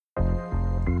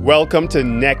Welcome to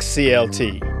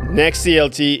NeXT.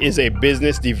 NeXT is a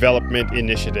business development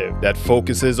initiative that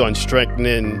focuses on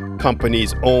strengthening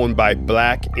companies owned by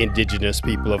Black, Indigenous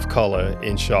people of color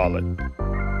in Charlotte.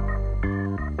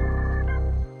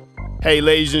 Hey,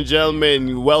 ladies and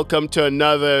gentlemen, welcome to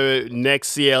another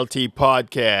NeXT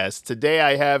podcast. Today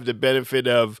I have the benefit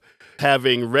of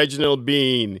having Reginald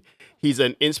Bean. He's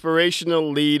an inspirational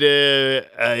leader,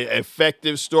 an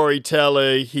effective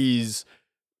storyteller. He's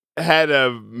had a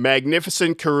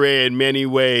magnificent career in many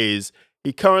ways.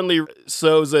 He currently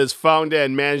serves as founder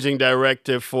and managing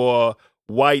director for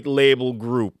White Label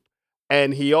Group,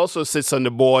 and he also sits on the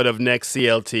board of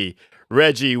NeXT.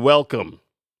 Reggie, welcome.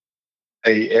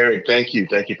 Hey, Eric, thank you.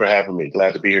 Thank you for having me.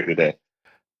 Glad to be here today.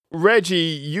 Reggie,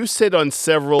 you sit on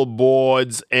several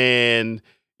boards and,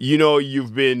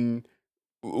 you've been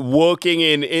working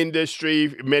in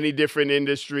industry, many different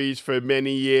industries for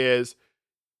many years.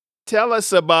 Tell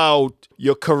us about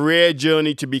your career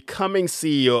journey to becoming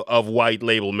CEO of White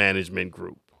Label Management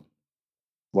Group.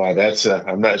 Wow,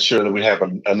 I'm not sure that we have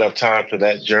enough time for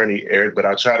that journey, Eric, but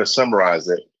I'll try to summarize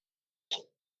it.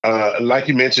 Like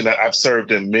you mentioned, I've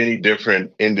served in many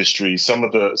different industries, some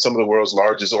of the world's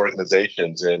largest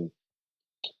organizations. And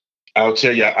I'll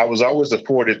tell you, I was always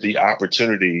afforded the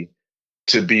opportunity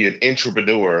to be an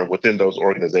entrepreneur within those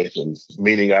organizations,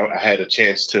 meaning I had a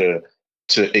chance to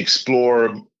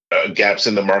explore gaps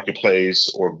in the marketplace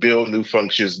or build new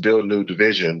functions, build new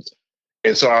divisions.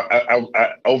 And so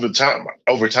over time,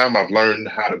 I've learned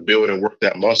how to build and work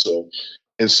that muscle.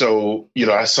 And so,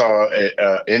 I saw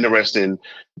an interesting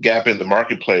gap in the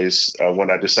marketplace when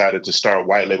I decided to start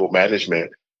White Label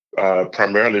Management,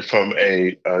 primarily from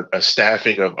a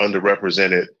staffing of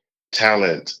underrepresented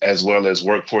talent as well as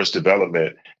workforce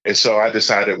development. And so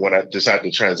when I decided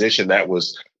to transition, that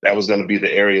was going to be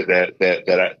the area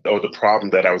or the problem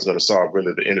that I was going to solve,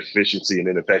 really the inefficiency and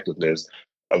ineffectiveness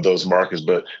of those markets.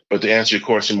 But to answer your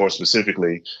question more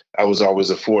specifically, I was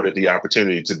always afforded the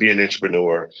opportunity to be an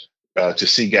entrepreneur, to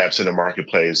see gaps in the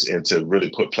marketplace and to really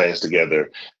put plans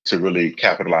together to really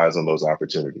capitalize on those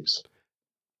opportunities.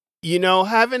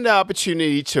 Having the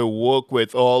opportunity to work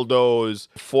with all those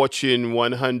Fortune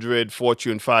 100,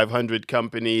 Fortune 500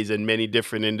 companies in many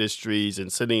different industries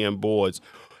and sitting on boards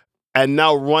and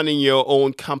now running your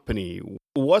own company,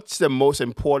 what's the most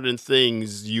important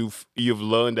things you've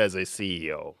learned as a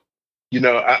CEO?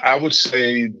 I would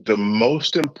say the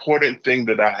most important thing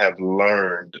that I have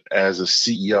learned as a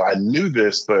CEO, I knew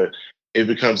this, but it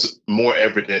becomes more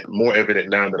evident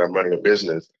now that I'm running a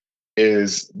business,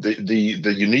 is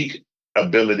the unique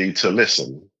ability to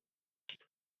listen.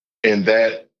 And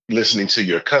that listening to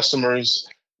your customers,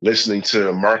 listening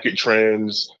to market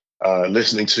trends,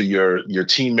 listening to your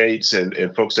teammates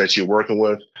and folks that you're working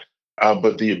with.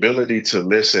 But the ability to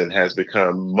listen has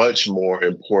become much more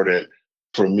important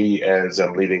for me as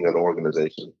I'm leading an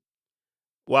organization.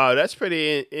 Wow, that's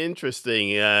pretty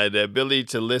interesting. The ability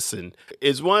to listen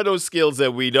is one of those skills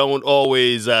that we don't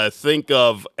always think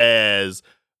of as,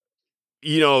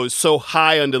 so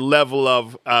high on the level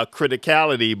of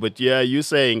criticality. But yeah, you're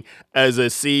saying as a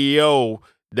CEO,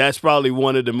 that's probably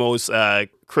one of the most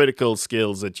critical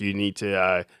skills that you need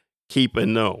to keep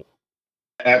and know.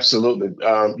 Absolutely.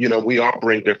 We all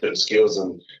bring different skills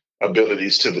and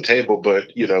abilities to the table,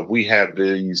 but, we have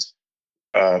these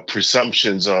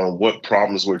presumptions on what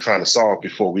problems we're trying to solve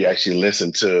before we actually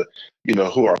listen to,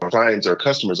 who our clients or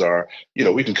customers are.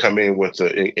 We can come in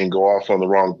and go off on the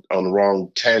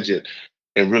wrong tangent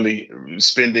and really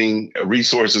spending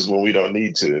resources when we don't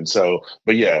need to. And so,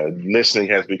 but yeah, listening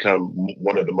has become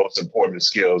one of the most important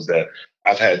skills that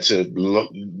I've had to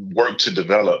work to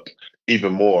develop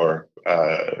even more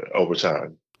over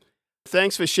time.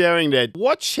 Thanks for sharing that.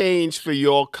 What changed for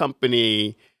your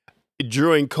company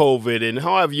during COVID, and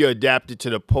how have you adapted to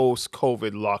the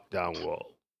post-COVID lockdown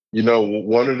world?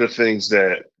 One of the things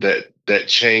that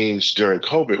changed during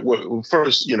COVID, well,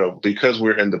 first, because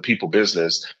we're in the people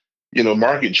business,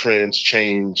 market trends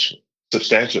change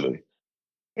substantially.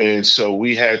 And so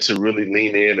we had to really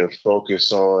lean in and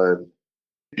focus on,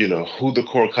 who the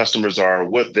core customers are,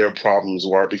 what their problems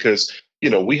were, because,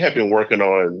 we have been working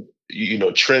on,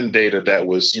 trend data that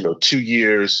was, 2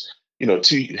 years, had a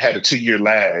 2-year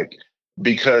lag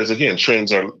because again,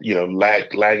 trends are,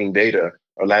 lagging data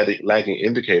or lagging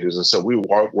indicators. And so we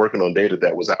were working on data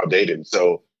that was outdated.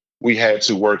 So we had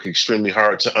to work extremely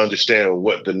hard to understand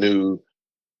what the new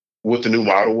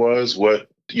model was, what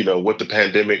the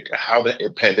pandemic, how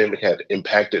the pandemic had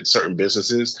impacted certain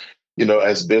businesses.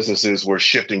 As businesses were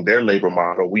shifting their labor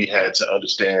model, we had to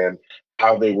understand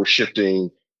how they were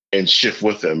shifting and shift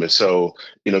with them. And so,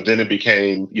 then it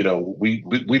became,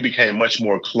 we became much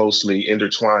more closely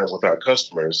intertwined with our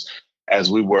customers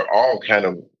as we were all kind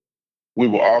of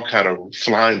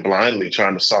flying blindly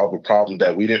trying to solve a problem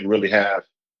that we didn't really have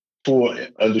full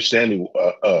understanding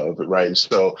of, right? And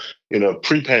so,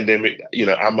 pre-pandemic,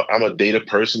 I'm a data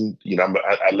person.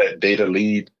 I let data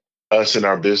lead us in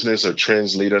our business, or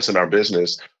trends lead us in our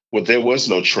business. Well, there was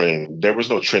no trend. There was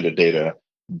no trend of data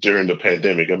during the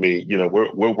pandemic. I mean,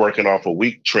 we're working off of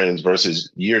week trends versus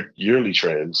yearly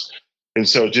trends, and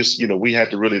so just we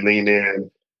had to really lean in,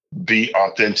 be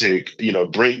authentic,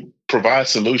 provide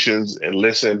solutions and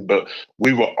listen. But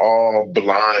we were all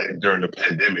blind during the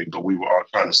pandemic, but we were all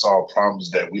trying to solve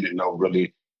problems that we didn't know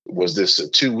really, was this a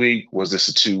 2 week? Was this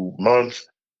a 2 month?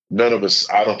 None of us,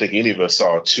 I don't think any of us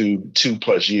saw two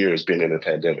plus years being in a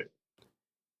pandemic.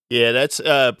 Yeah, that's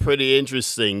pretty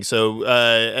interesting. So,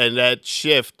 and that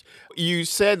shift, you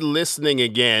said listening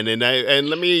again, and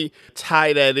let me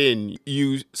tie that in.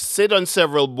 You sit on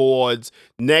several boards,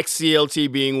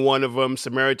 NeXT being one of them,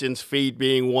 Samaritan's Feet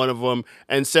being one of them,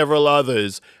 and several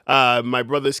others. My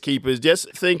brother's keepers.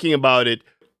 Just thinking about it,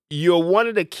 you're one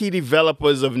of the key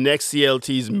developers of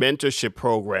NeXT's mentorship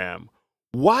program.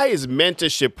 Why is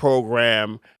mentorship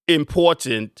program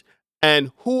important,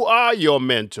 and who are your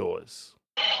mentors?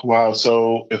 Wow.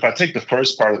 So if I take the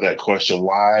first part of that question,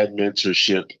 why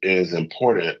mentorship is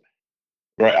important,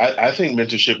 right? I think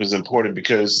mentorship is important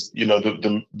because,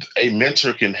 a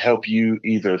mentor can help you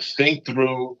either think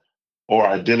through or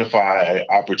identify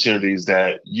opportunities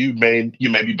that you may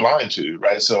be blind to,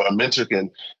 right? So a mentor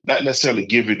can not necessarily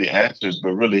give you the answers,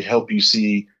 but really help you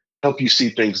see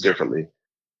things differently.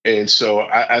 And so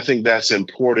I think that's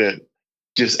important,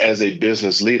 just as a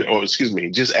business leader, or excuse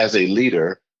me, just as a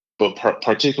leader, but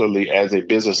particularly as a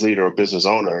business leader or business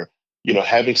owner,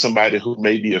 having somebody who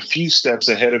may be a few steps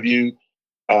ahead of you,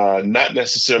 not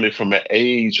necessarily from an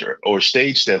age or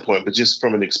stage standpoint, but just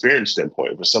from an experience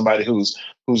standpoint, for somebody who's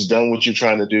done what you're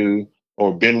trying to do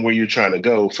or been where you're trying to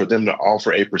go, for them to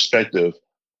offer a perspective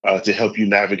to help you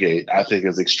navigate, I think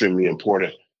is extremely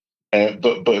important. And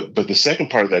but the second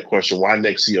part of that question, why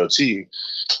NXT?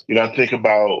 I think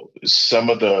about some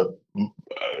of the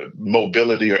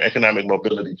mobility or economic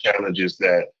mobility challenges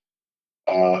that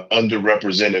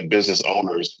underrepresented business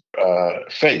owners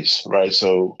face, right?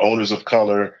 So owners of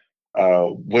color,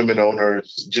 women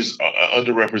owners, just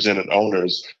underrepresented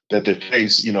owners that they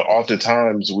face.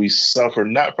 Oftentimes we suffer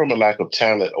not from a lack of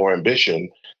talent or ambition.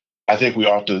 I think we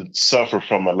often suffer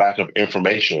from a lack of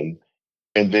information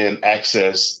and then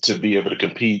access to be able to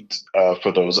compete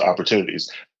for those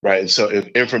opportunities, right? And so, if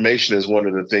information is one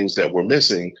of the things that we're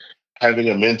missing, having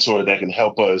a mentor that can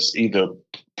help us either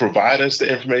provide us the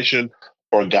information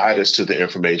or guide us to the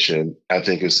information, I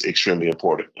think is extremely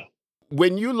important.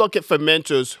 When you look at for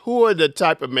mentors, who are the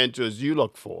type of mentors you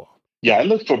look for? Yeah, I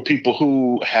look for people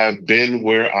who have been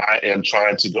where I am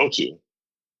trying to go to.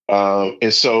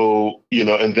 And so,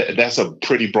 that's a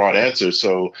pretty broad answer.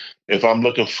 So, if I'm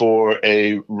looking for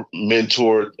a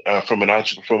mentor from an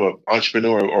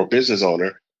entrepreneur or business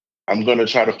owner, I'm going to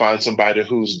try to find somebody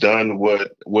who's done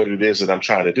what it is that I'm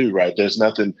trying to do. Right? There's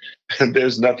nothing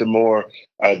there's nothing more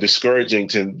discouraging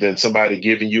than somebody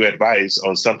giving you advice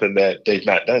on something that they've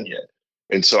not done yet.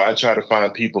 And so I try to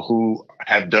find people who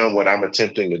have done what I'm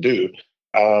attempting to do,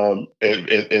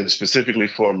 and specifically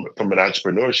from an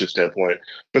entrepreneurship standpoint.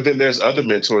 But then there's other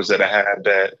mentors that I have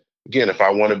that, again, if I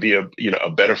want to be a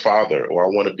better father, or I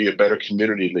want to be a better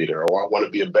community leader, or I want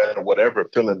to be a better whatever,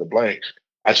 fill in the blank.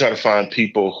 I try to find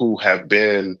people who have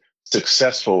been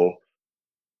successful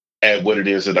at what it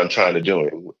is that I'm trying to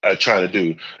do.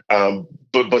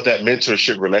 But that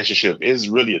mentorship relationship is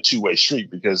really a two-way street,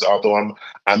 because although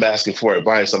I'm asking for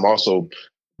advice, I'm also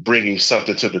bringing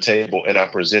something to the table, and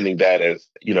I'm presenting that as,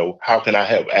 how can I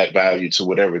help add value to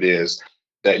whatever it is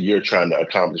that you're trying to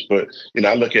accomplish. But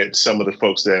I look at some of the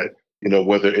folks that,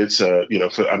 whether it's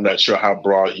I'm not sure how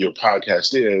broad your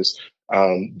podcast is,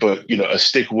 but a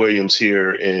Stick Williams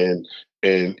here, and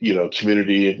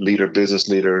community leader, business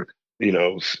leader,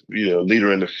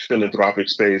 leader in the philanthropic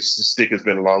space. Stick has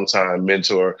been a long time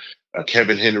mentor.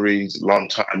 Kevin Henry's long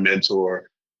time mentor.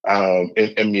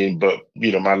 And I mean, but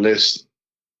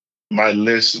my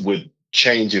list would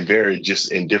change and vary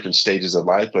just in different stages of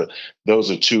life, but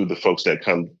those are two of the folks that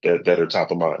are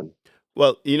top of mind.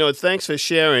 Well, thanks for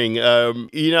sharing.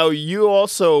 You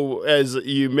also, as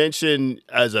you mentioned,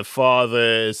 as a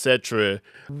father, etc.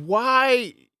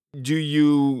 Why do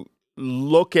you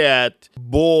look at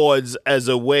boards as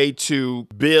a way to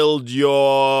build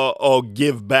your or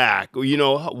give back?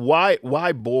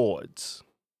 Why boards?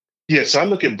 Yeah, so I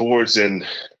look at boards and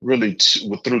really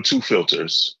through two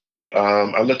filters.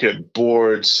 I look at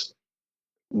boards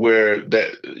where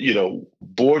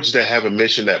boards that have a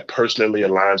mission that personally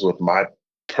aligns with my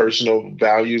personal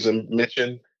values and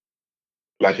mission,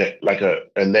 like a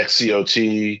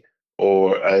NeXT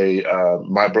or a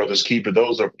My Brother's Keeper.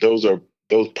 Those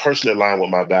personally align with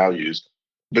my values.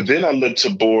 But then I look to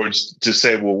boards to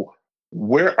say, well,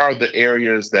 where are the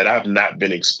areas that I've not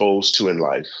been exposed to in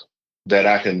life that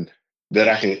I can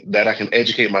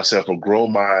educate myself or grow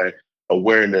my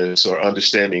awareness or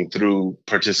understanding through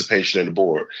participation in the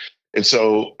board. And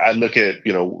so I look at,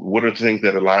 what are the things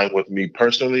that align with me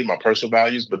personally, my personal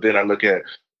values, but then I look at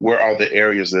where are the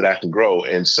areas that I can grow.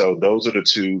 And so those are the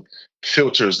two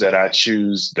filters that I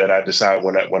choose, that I decide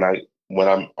when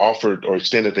I'm offered or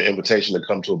extended the invitation to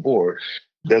come to a board.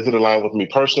 Does it align with me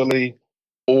personally?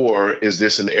 Or is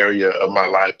this an area of my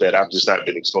life that I've just not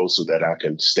been exposed to that I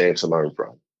can stand to learn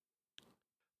from?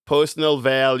 Personal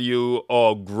value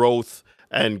or growth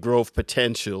and growth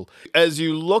potential. As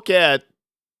you look at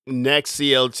Next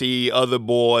CLT, other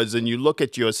boards, and you look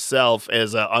at yourself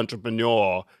as an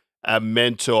entrepreneur, a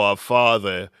mentor, a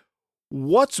father,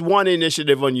 what's one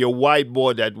initiative on your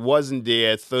whiteboard that wasn't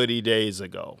there 30 days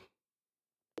ago?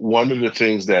 One of the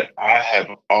things that I have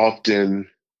often,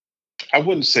 I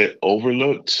wouldn't say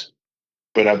overlooked,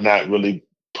 but I've not really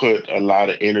put a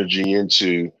lot of energy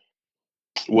into,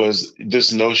 was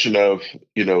this notion of,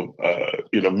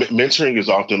 mentoring is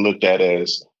often looked at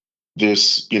as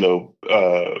this,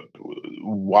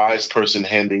 wise person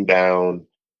handing down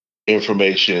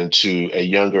information to a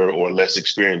younger or less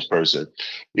experienced person.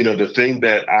 The thing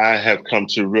that I have come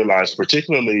to realize,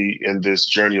 particularly in this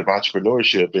journey of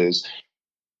entrepreneurship, is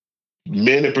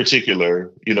men in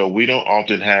particular, we don't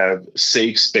often have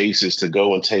safe spaces to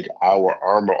go and take our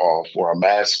armor off or our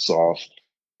masks off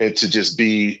and to just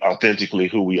be authentically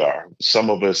who we are. Some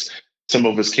of us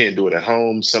can't do it at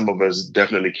home. Some of us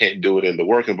definitely can't do it in the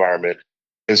work environment.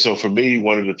 And so for me,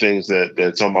 one of the things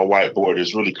that's on my whiteboard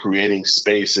is really creating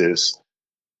spaces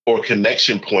or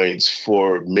connection points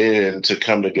for men to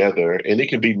come together. And it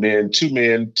can be men, 2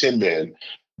 men, 10 men,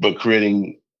 but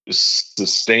creating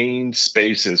sustained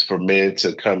spaces for men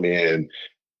to come in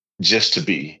just to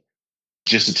be,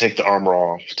 just to take the armor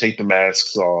off, take the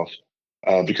masks off,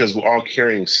 because we're all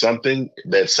carrying something.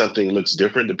 That something looks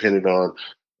different depending on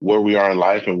where we are in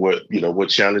life and what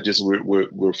challenges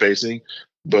we're facing.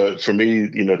 But for me,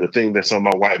 the thing that's on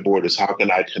my whiteboard is how can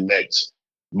I connect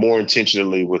more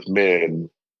intentionally with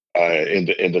men in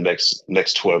the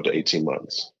next 12 to 18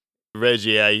 months.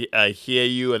 Reggie, I hear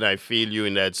you and I feel you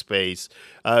in that space.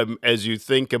 As you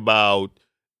think about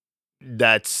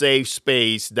that safe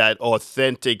space, that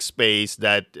authentic space,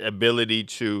 that ability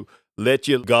to let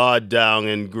your guard down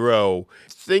and grow.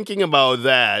 Thinking about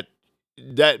that,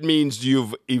 that means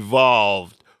you've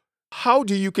evolved. How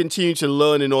do you continue to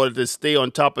learn in order to stay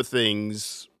on top of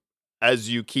things as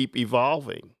you keep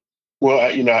evolving? Well,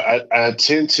 I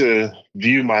tend to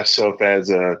view myself as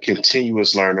a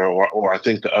continuous learner, or I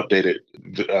think the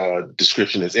updated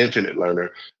description is infinite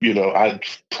learner. I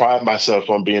pride myself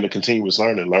on being a continuous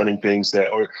learner, learning things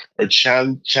that, or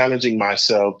challenging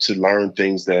myself to learn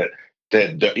things that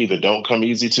either don't come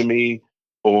easy to me,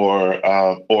 or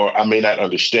I may not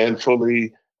understand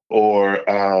fully, or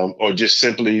just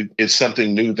simply it's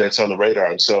something new that's on the radar.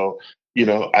 And so,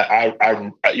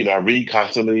 I read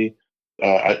constantly.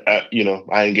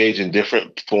 I engage in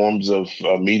different forms of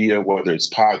media, whether it's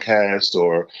podcast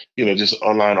or just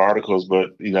online articles.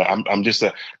 But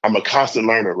I'm a constant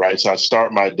learner, right? So I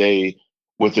start my day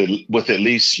with at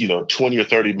least 20 or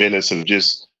 30 minutes of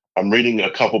just I'm reading a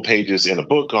couple pages in a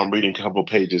book, or I'm reading a couple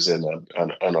pages in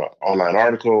an online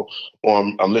article, or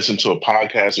I'm listening to a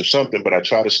podcast or something. But I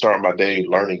try to start my day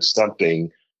learning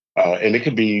something. And it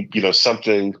could be,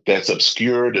 something that's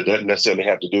obscure that doesn't necessarily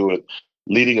have to do with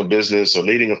leading a business or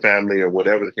leading a family or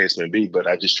whatever the case may be. But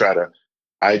I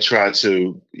try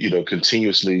to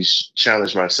continuously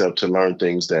challenge myself to learn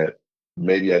things that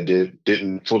maybe I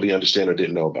didn't fully understand or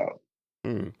didn't know about.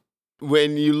 Hmm.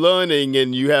 When you're learning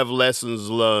and you have lessons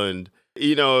learned,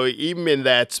 even in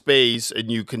that space and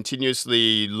you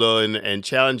continuously learn and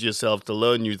challenge yourself to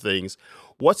learn new things,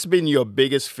 what's been your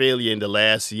biggest failure in the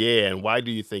last year and why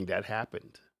do you think that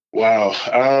happened? Wow.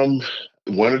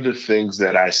 One of the things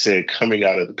that I said coming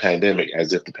out of the pandemic,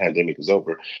 as if the pandemic is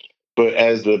over, but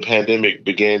as the pandemic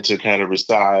began to kind of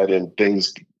reside and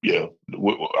things,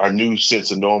 our new sense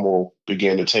of normal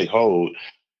began to take hold,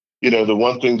 the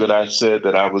one thing that I said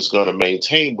that I was going to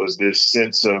maintain was this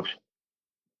sense of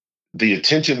the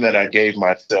attention that I gave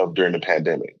myself during the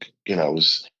pandemic. I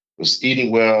was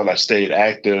eating well, I stayed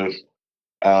active.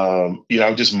 I'm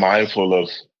just mindful of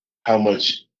how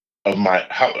much of my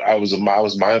how I was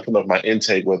mindful of my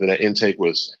intake, whether that intake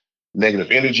was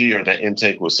negative energy or that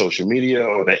intake was social media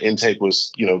or that intake was,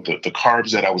 the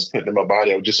carbs that I was putting in my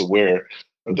body. I was just aware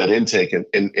of that intake.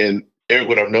 And Eric,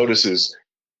 what I've noticed is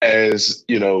as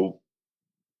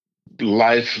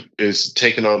life is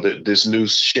taking on this new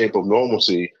shape of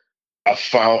normalcy, I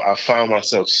found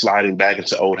myself sliding back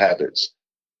into old habits.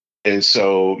 And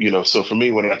so, so for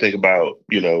me, when I think about,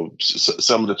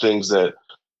 some of the things that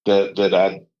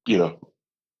I,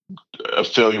 a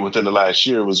failure within the last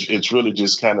year was it's really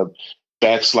just kind of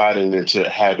backsliding into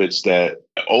habits that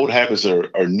old habits are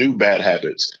new bad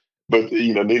habits. But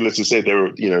needless to say,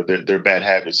 they're bad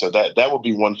habits. So that would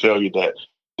be one failure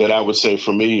that I would say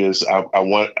for me is I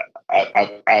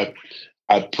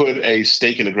put a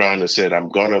stake in the ground and said I'm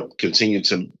gonna continue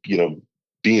to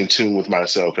be in tune with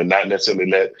myself and not necessarily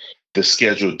let the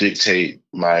schedule dictate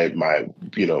my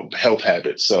health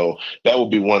habits. So that would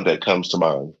be one that comes to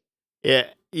mind. Yeah,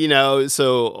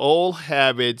 so old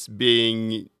habits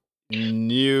being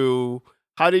new.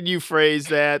 How did you phrase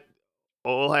that?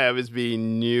 Old habits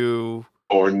being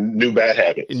Or new bad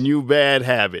habits. new bad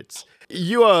habits.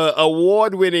 You are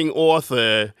award-winning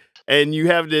author, and you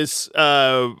have this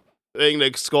thing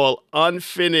that's called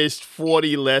Unfinished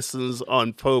 40 Lessons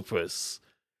on Purpose.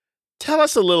 Tell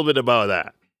us a little bit about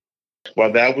that.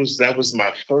 Well, that was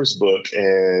my first book,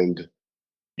 and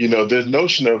the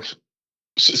notion of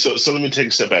so let me take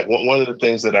a step back. One of the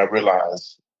things that I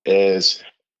realized is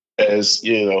as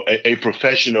a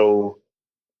professional,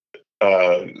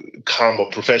 uh, comma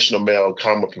professional male,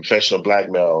 comma professional black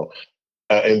male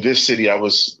in this city. I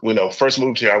was first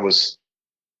moved here. I was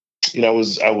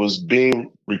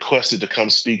being requested to come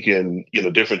speak in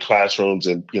different classrooms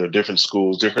and different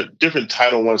schools, different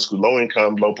Title I school, low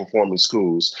income, low performing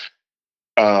schools.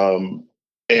 Um,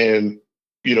 and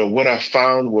what I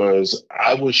found was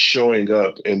I was showing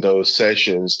up in those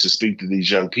sessions to speak to these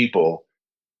young people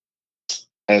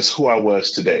as who I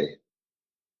was today.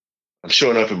 I'm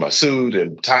showing up in my suit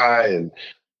and tie and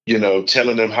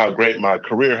telling them how great my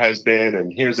career has been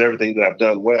and here's everything that I've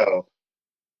done well.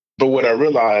 But what I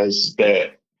realized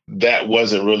that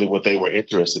wasn't really what they were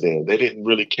interested in. They didn't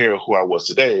really care who I was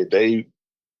today.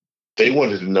 They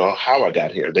wanted to know how I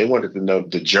got here. They wanted to know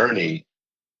the journey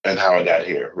and how I got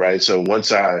here, right? So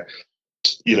once I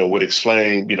would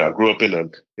explain, I grew up in a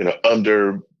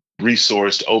under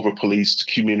resourced, over policed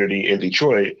community in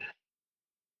Detroit.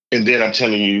 And then I'm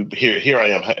telling you, here I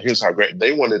am. Here's how great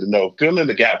they wanted to know. Fill in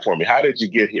the gap for me. How did you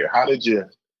get here? How did you?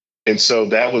 And so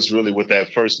that was really what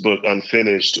that first book,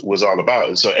 Unfinished, was all about.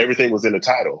 And so everything was in the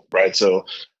title, right? So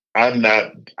I'm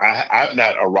not, I've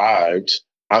not arrived.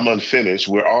 I'm unfinished.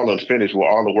 We're all unfinished. We're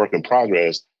all a work in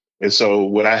progress. And so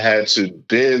what I had to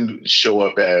then show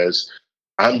up as,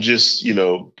 I'm just,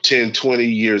 10, 20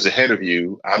 years ahead of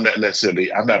you. I'm not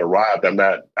arrived.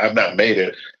 I've not made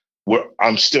it.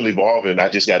 I'm still evolving. I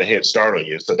just got a head start on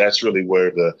you. So that's really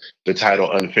where the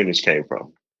title Unfinished came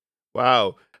from.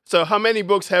 Wow. So, how many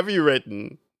books have you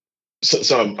written?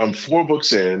 So I'm four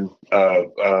books in.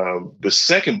 The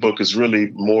second book is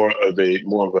really more of a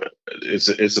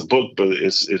it's a book, but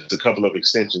it's a couple of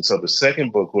extensions. So the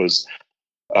second book was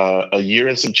a year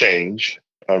and some change,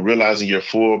 realizing your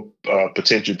full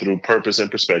potential through purpose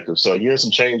and perspective. So a year and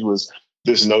some change was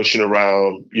this notion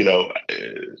around many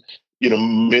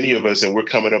of us, and we're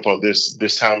coming up on this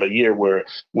time of year where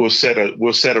we'll set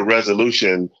a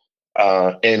resolution,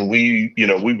 and we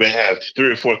may have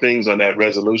three or four things on that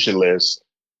resolution list,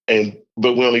 and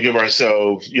but we only give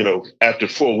ourselves after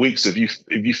 4 weeks. If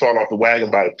you fall off the wagon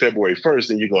by February 1st,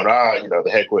 then you're going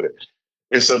the heck with it.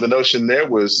 And so the notion there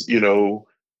was,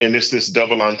 and it's this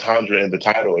double entendre in the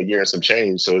title, a year and some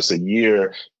change. So it's a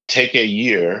year, take a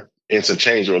year and some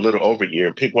change, or a little over a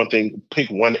year, pick one thing, pick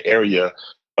one area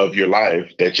of your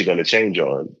life that you're going to change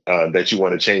on, that you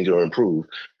want to change or improve.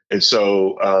 And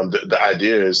so the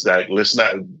idea is that let's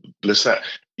not, let's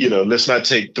not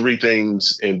take three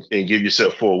things and give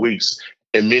yourself 4 weeks.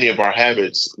 And many of our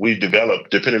habits we've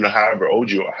developed, depending on however old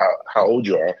you are, how old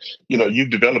you are, you've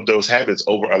developed those habits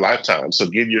over a lifetime. So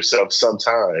give yourself some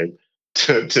time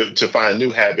to find new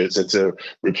habits and to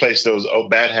replace those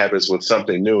bad habits with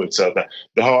something new. And so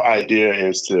the whole idea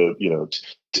is to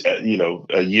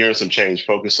a year and some change,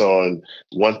 focus on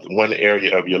one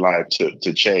area of your life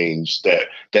to change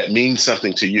that means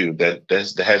something to you, that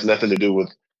has nothing to do with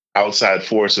outside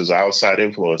forces, outside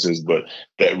influences, but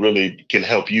that really can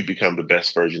help you become the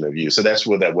best version of you. So that's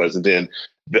what that was. And then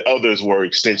the others were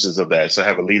extensions of that. So I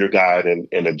have a leader guide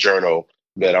and a journal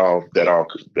that all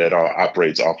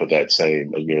operates off of that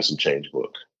same A Year and Some Change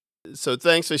book. So,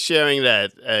 thanks for sharing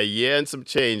that. A year and some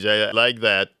change. I like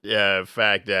that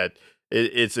fact that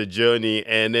it's a journey,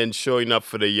 and then showing up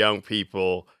for the young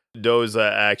people. Those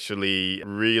are actually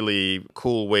really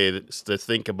cool ways to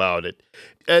think about it.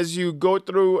 As you go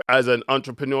through as an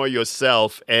entrepreneur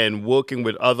yourself and working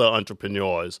with other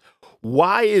entrepreneurs,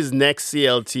 why is Next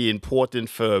CLT important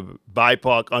for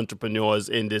BIPOC entrepreneurs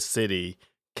in this city,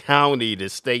 county, the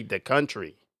state, the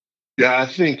country? Yeah, I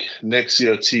think next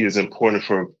CLT is important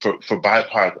for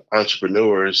BIPOC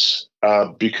entrepreneurs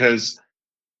because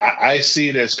I see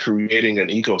it as creating an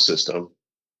ecosystem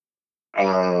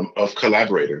of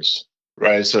collaborators,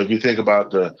 right? So if you think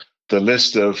about the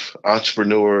list of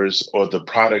entrepreneurs or the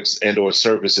products and or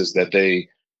services that they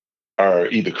are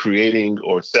either creating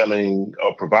or selling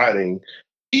or providing,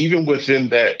 even within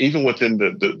that, even within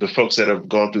the folks that have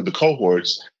gone through the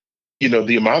cohorts,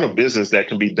 the amount of business that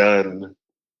can be done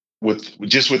with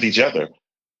each other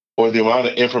or the amount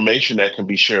of information that can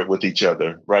be shared with each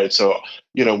other, right? So,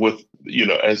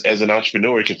 as an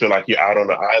entrepreneur, it can feel like you're out on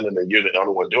the island and you're the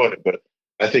only one doing it. But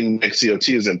I think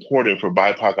XCOT is important for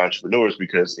BIPOC entrepreneurs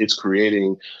because it's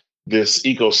creating this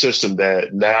ecosystem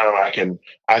that now I can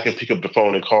pick up the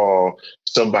phone and call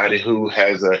somebody who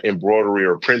has an embroidery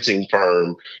or printing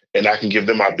firm, and I can give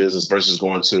them my business versus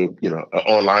going to an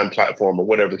online platform or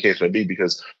whatever the case may be,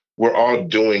 because we're all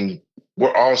doing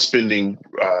we're all spending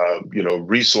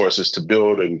resources to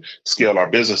build and scale our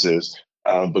businesses,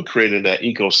 but creating that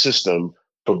ecosystem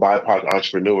for BIPOC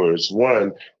entrepreneurs.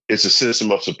 One, it's a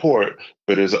system of support,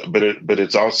 but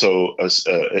it's also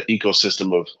an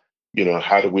ecosystem of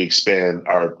how do we expand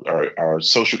our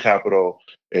social capital,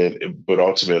 and but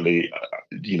ultimately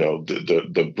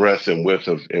the breadth and width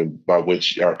of and by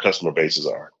which our customer bases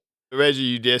are. Reggie,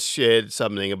 you just shared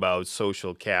something about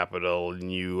social capital, and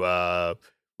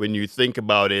when you think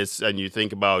about this and you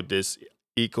think about this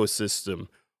ecosystem,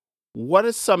 what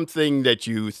is something that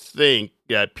you think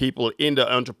that people in the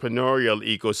entrepreneurial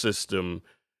ecosystem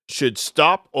should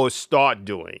stop or start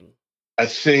doing? I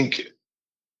think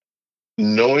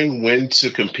knowing when to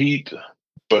compete,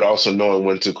 but also knowing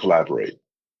when to collaborate.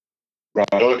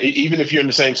 Right. Even if you're in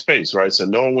the same space, right? So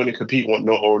knowing when to compete, or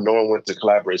knowing when to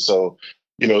collaborate. So,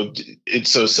 it's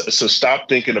so stop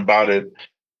thinking about it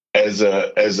as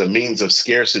a means of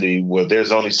scarcity where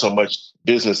there's only so much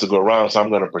business to go around. So I'm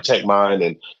going to protect mine,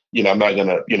 and I'm not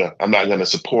gonna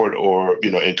support or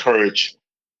encourage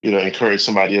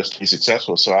somebody else to be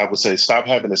successful. So I would say stop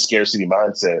having a scarcity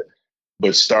mindset,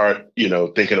 but start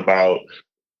thinking about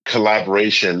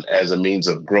collaboration as a means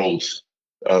of growth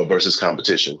versus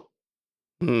competition.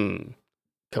 Hmm.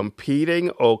 Competing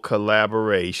or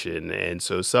collaboration? And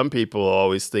so some people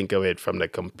always think of it from the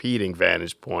competing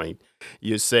vantage point.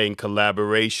 You're saying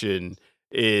collaboration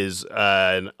is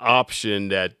an option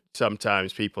that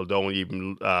sometimes people don't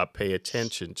even pay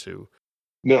attention to.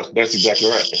 No, that's exactly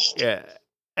right. Yeah.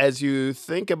 As you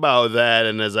think about that,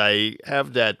 and as I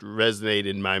have that resonate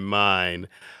in my mind,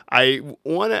 I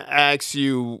want to ask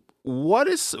you, what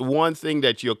is one thing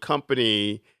that your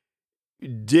company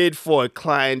did for a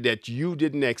client that you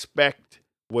didn't expect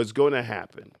was going to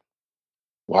happen?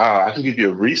 Wow, I can give you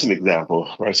a recent example,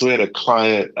 right? So we had a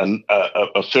client,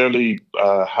 a fairly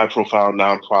high-profile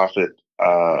nonprofit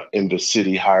in the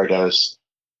city, hired us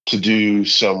to do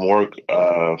some work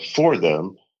for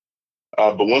them.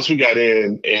 But once we got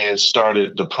in and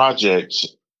started the project,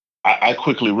 I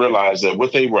quickly realized that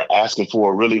what they were asking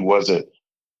for really wasn't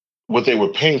what they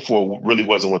were paying for. Really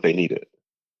wasn't what they needed.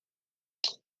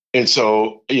 And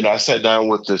so, I sat down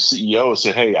with the CEO and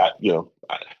said, "Hey,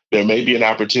 there may be an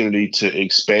opportunity to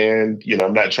expand.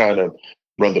 I'm not trying to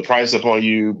run the price up on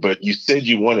you, but you said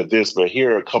you wanted this, but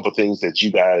here are a couple of things that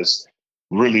you guys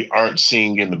really aren't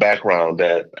seeing in the background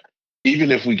that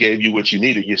even if we gave you what you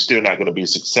needed, you're still not going to be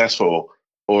successful,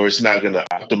 or it's not going to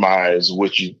optimize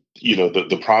what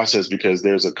the process, because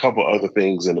there's a couple other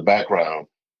things in the background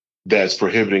that's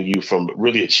prohibiting you from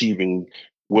really achieving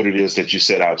what it is that you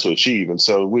set out to achieve." And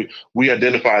so we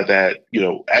identified that,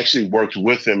 actually worked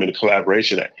with them in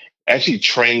collaboration, actually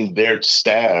trained their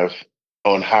staff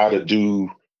on how to do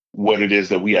what it is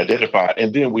that we identified.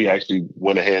 And then we actually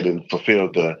went ahead and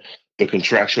fulfilled the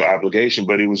contractual obligation.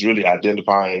 But it was really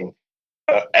identifying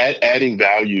adding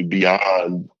value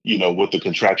beyond what the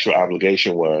contractual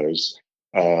obligation was,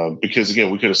 because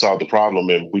again we could have solved the problem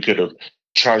and we could have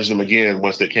charged them again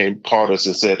once they called us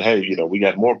and said, "Hey, we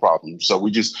got more problems." So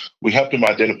we helped them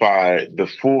identify the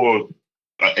full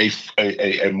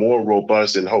a more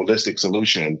robust and holistic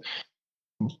solution,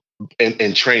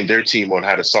 and train their team on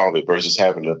how to solve it versus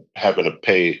having to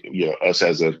pay us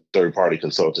as a third party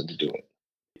consultant to do it.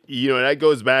 That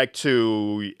goes back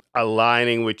to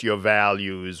aligning with your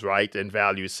values, right? And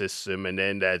value system. And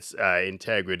then that's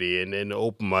integrity and then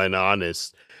open and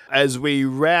honest. As we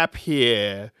wrap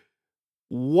here,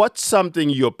 what's something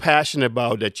you're passionate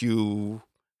about that you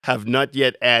have not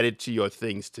yet added to your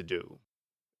things to do?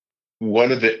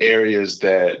 One of the areas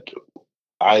that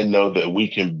I know that we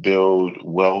can build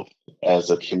wealth as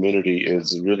a community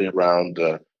is really around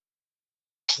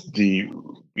the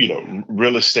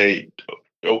real estate.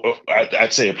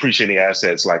 I'd say appreciating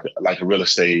assets like a real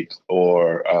estate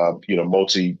or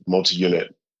multi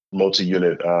unit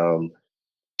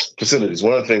facilities.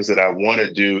 One of the things that I want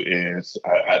to do is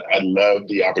I love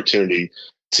the opportunity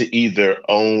to either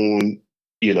own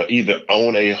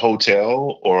a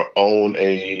hotel or own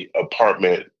a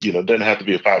apartment. It doesn't have to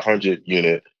be a 500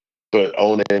 unit, but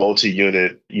own a multi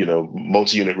unit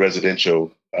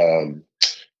residential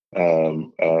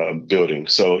building.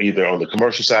 So either on the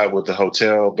commercial side with the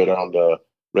hotel, but on the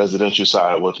residential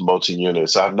side with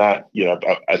multi-units. So I'm not,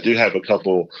 I do have a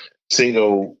couple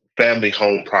single family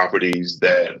home properties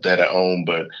that I own,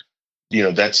 but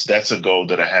that's a goal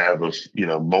that I have of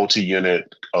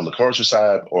multi-unit on the commercial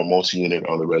side or multi-unit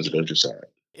on the residential side.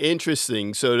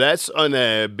 Interesting. So that's on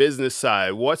a business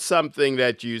side. What's something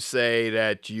that you say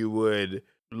that you would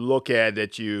look at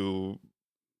that you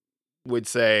would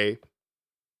say,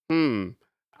 hmm,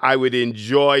 I would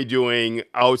enjoy doing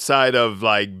outside of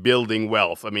like building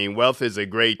wealth? I mean, wealth is a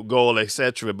great goal,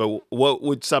 etc. But what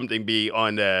would something be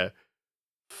on the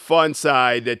fun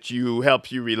side that you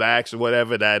helps you relax or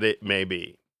whatever that it may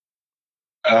be?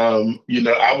 I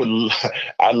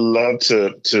love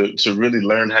to really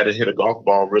learn how to hit a golf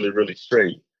ball really, really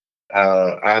straight.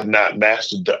 I've not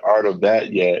mastered the art of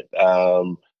that yet.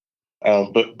 But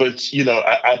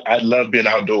I love being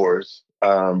outdoors.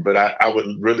 But I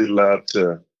would really love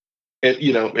to,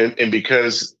 and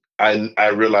because I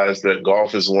realize that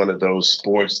golf is one of those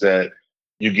sports that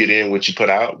you get in what you put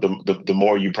out. The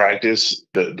more you practice,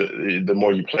 the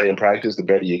more you play and practice, the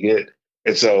better you get.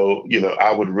 And so,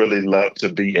 I would really love to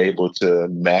be able to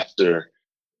master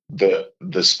the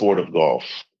sport of golf.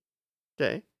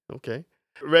 Okay. Okay.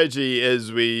 Reggie,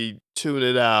 as we tune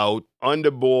it out, on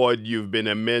the board, you've been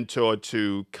a mentor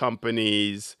to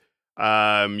companies.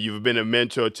 You've been a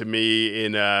mentor to me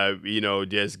in,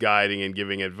 just guiding and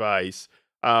giving advice.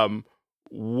 Um,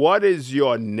 what is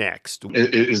your next?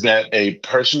 Is that a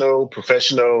personal,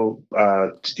 professional?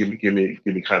 Give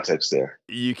me context there.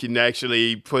 You can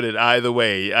actually put it either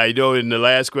way. I know in the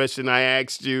last question I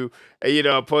asked you,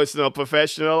 personal,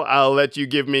 professional. I'll let you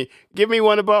give me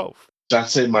one of both. So I'd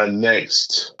say my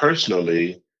next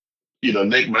personally,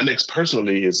 my next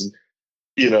personally is,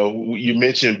 you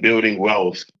mentioned building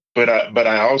wealth, but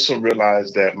I also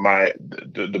realized that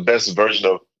the best version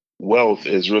of wealth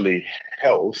is really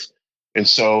health. And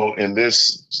so in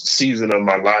this season of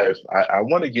my life, I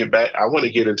want to get back. I want to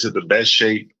get into the best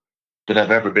shape that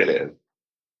I've ever been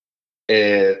in.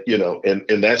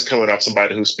 And that's coming off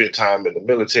somebody who spent time in the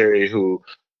military, who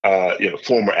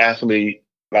former athlete.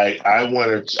 Like I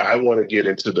want to get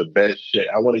into the best shape.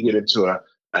 I want to get into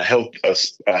a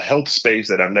health space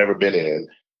that I've never been in,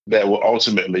 that will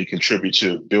ultimately contribute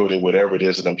to building whatever it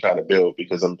is that I'm trying to build,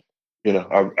 because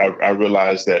I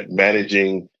realize that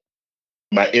managing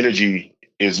my energy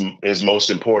is most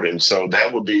important. So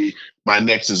that would be my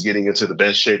next, is getting into the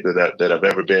best shape that I've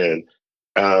ever been.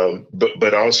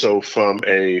 But also from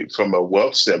a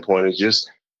wealth standpoint, is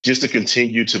just to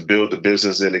continue to build the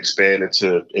business and expand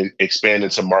into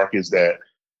markets and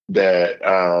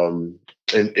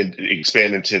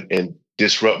expand into and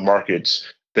disrupt markets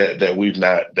that we've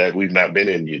not been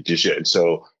in just yet. And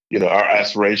so, our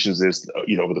aspirations is,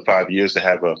 over the 5 years, to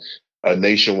have a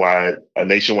nationwide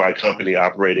company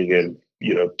operating in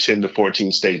 10 to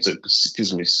 14 states,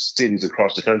 excuse me, cities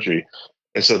across the country.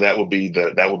 And so that will be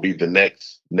the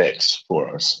next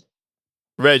for us.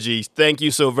 Reggie, thank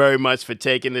you so very much for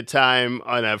taking the time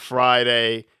on a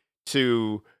Friday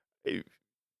to uh,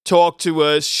 talk to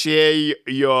us, share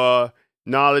your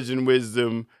knowledge and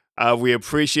wisdom. We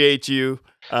appreciate you.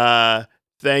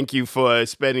 Thank you for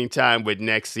spending time with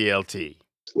Next CLT.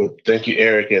 Well, thank you,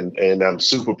 Eric, and I'm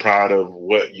super proud of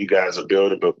what you guys are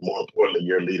building, but more importantly,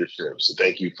 your leadership. So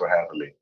thank you for having me.